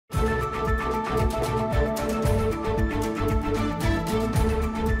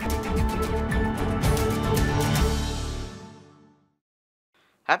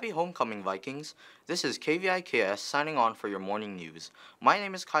Happy homecoming, Vikings! This is KVIKS signing on for your morning news. My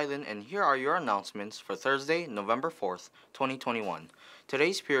name is Kylan, and here are your announcements for Thursday, November 4th, 2021.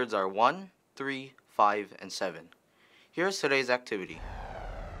 Today's periods are 1, 3, 5, and 7. Here's today's activity.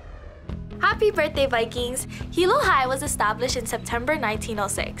 Happy birthday, Vikings! Hilo High was established in September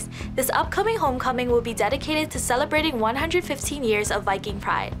 1906. This upcoming homecoming will be dedicated to celebrating 115 years of Viking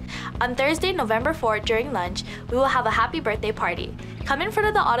pride. On Thursday, November 4th, during lunch, we will have a happy birthday party. Come in front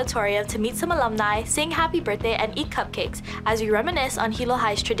of the auditorium to meet some alumni, sing happy birthday, and eat cupcakes as we reminisce on Hilo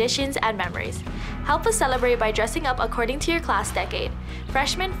High's traditions and memories. Help us celebrate by dressing up according to your class decade.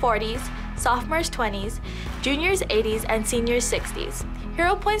 Freshmen 40s, sophomores 20s, juniors 80s, and seniors 60s.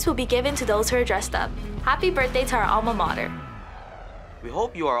 Hero points will be given to those who are dressed up. Happy birthday to our alma mater. We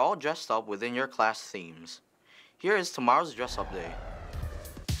hope you are all dressed up within your class themes. Here is tomorrow's dress up day.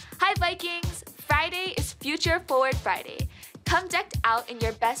 Hi Vikings! Friday is Future Forward Friday. Come decked out in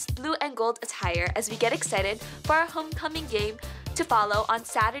your best blue and gold attire as we get excited for our homecoming game to follow on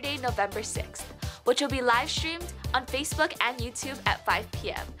Saturday, November 6th, which will be live streamed on Facebook and YouTube at 5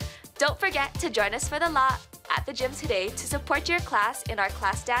 p.m. Don't forget to join us for the lot at the gym today to support your class in our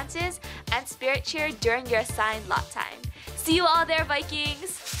class dances and spirit cheer during your assigned lot time. See you all there,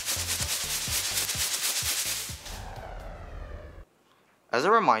 Vikings! As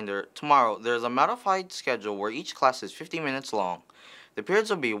a reminder, tomorrow there is a modified schedule where each class is 50 minutes long. The periods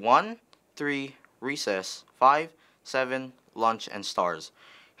will be 1, 3, recess, 5, 7, lunch, and stars.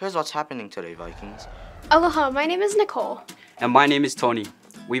 Here's what's happening today, Vikings. Aloha, my name is Nicole. And my name is Tony.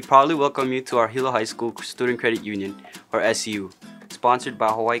 We proudly welcome you to our Hilo High School Student Credit Union, or SCU, sponsored by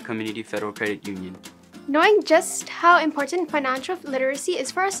Hawaii Community Federal Credit Union. Knowing just how important financial literacy is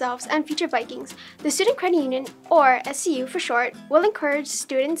for ourselves and future Vikings, the Student Credit Union, or SCU for short, will encourage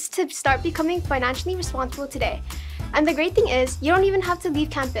students to start becoming financially responsible today. And the great thing is, you don't even have to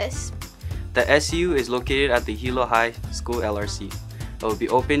leave campus. The SCU is located at the Hilo High School LRC. It will be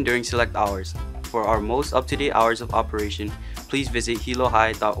open during select hours. For our most up-to-date hours of operation, please visit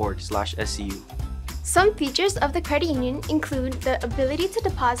hilohigh.org/SCU. Some features of the credit union include the ability to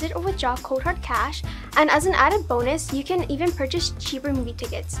deposit or withdraw cold hard cash, and as an added bonus, you can even purchase cheaper movie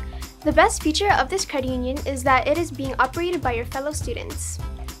tickets. The best feature of this credit union is that it is being operated by your fellow students.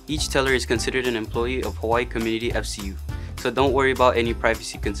 Each teller is considered an employee of Hawaii Community FCU, so don't worry about any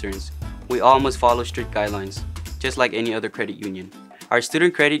privacy concerns. We all must follow strict guidelines, just like any other credit union. Our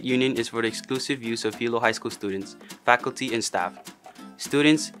student credit union is for the exclusive use of Hilo High School students, faculty, and staff.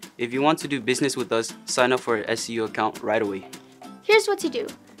 Students, if you want to do business with us, sign up for an SCU account right away. Here's what to do.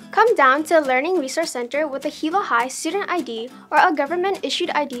 Come down to the Learning Resource Center with a Hilo High student ID or a government-issued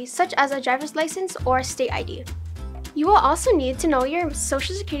ID such as a driver's license or state ID. You will also need to know your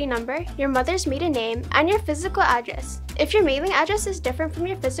social security number, your mother's maiden name, and your physical address. If your mailing address is different from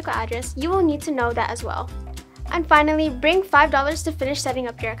your physical address, you will need to know that as well. And finally, bring $5 to finish setting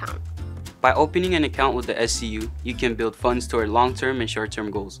up your account. By opening an account with the SCU, you can build funds toward long-term and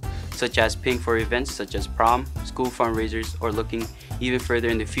short-term goals, such as paying for events such as prom, school fundraisers, or looking even further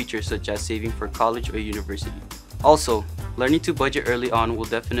in the future such as saving for college or university. Also, learning to budget early on will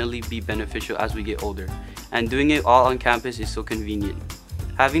definitely be beneficial as we get older, and doing it all on campus is so convenient.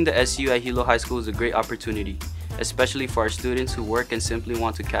 Having the SCU at Hilo High School is a great opportunity, especially for our students who work and simply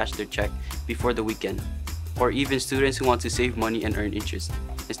want to cash their check before the weekend, or even students who want to save money and earn interest,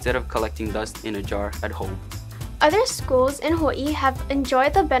 instead of collecting dust in a jar at home. Other schools in Hawaii have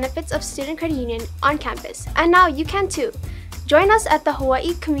enjoyed the benefits of Student Credit Union on campus, and now you can too. Join us at the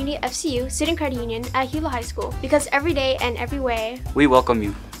Hawaii Community FCU Student Credit Union at Hilo High School, because every day and every way, we welcome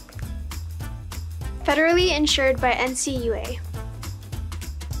you. Federally insured by NCUA.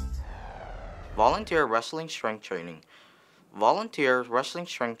 Volunteer Wrestling Strength Training. Volunteer Wrestling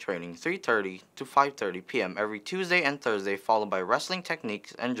Strength Training 3:30 to 5:30 p.m. every Tuesday and Thursday, followed by wrestling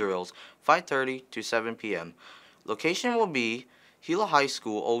techniques and drills 5:30 to 7 p.m. Location will be Hilo High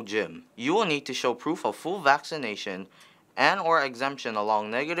School Old Gym. You will need to show proof of full vaccination and or exemption along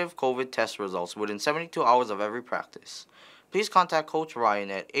negative COVID test results within 72 hours of every practice. Please contact Coach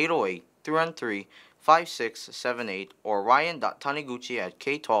Ryan at 808-313-5678 or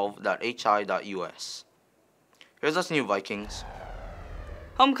ryan.taniguchi@k12.hi.us. Here's us new, Vikings.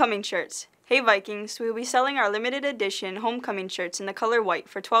 Homecoming shirts. Hey Vikings, we will be selling our limited edition homecoming shirts in the color white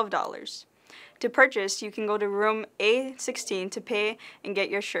for $12. To purchase, you can go to room A16 to pay and get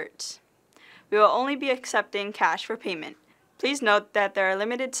your shirts. We will only be accepting cash for payment. Please note that there are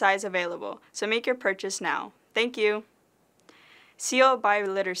limited size available, so make your purchase now. Thank you. Seal by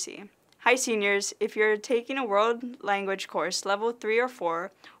Literacy. Hi seniors, if you're taking a world language course level 3 or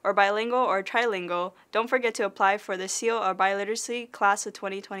 4, or bilingual or trilingual, don't forget to apply for the Seal or Biliteracy class of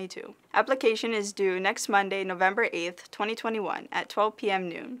 2022. Application is due next Monday, November 8th, 2021 at 12 p.m.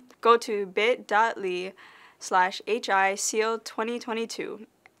 noon. Go to bit.ly/HI Seal 2022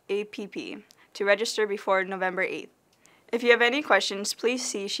 APP to register before November 8th. If you have any questions, please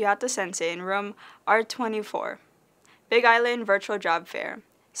see Shihata Sensei in room R24. Big Island Virtual Job Fair.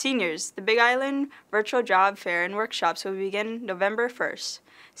 Seniors, the Big Island Virtual Job Fair and workshops will begin November 1st.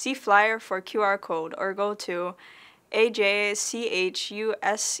 See flyer for QR code or go to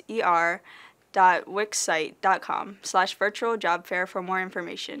ajchuser.wixsite.com/virtual job fair for more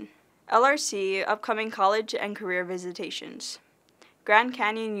information. LRC upcoming college and career visitations. Grand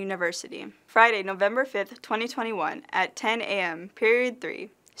Canyon University, Friday, November 5th, 2021 at 10 a.m., period 3.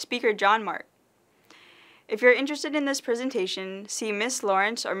 Speaker John Mark. If you're interested in this presentation, see Miss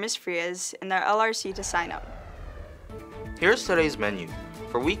Lawrence or Miss Frias in their LRC to sign up. Here's today's menu.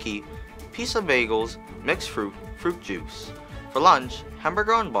 For Wiki, pizza bagels, mixed fruit, fruit juice. For lunch,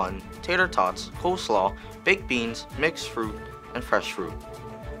 hamburger on bun, tater tots, coleslaw, baked beans, mixed fruit, and fresh fruit.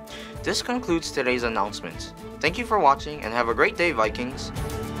 This concludes today's announcements. Thank you for watching and have a great day, Vikings!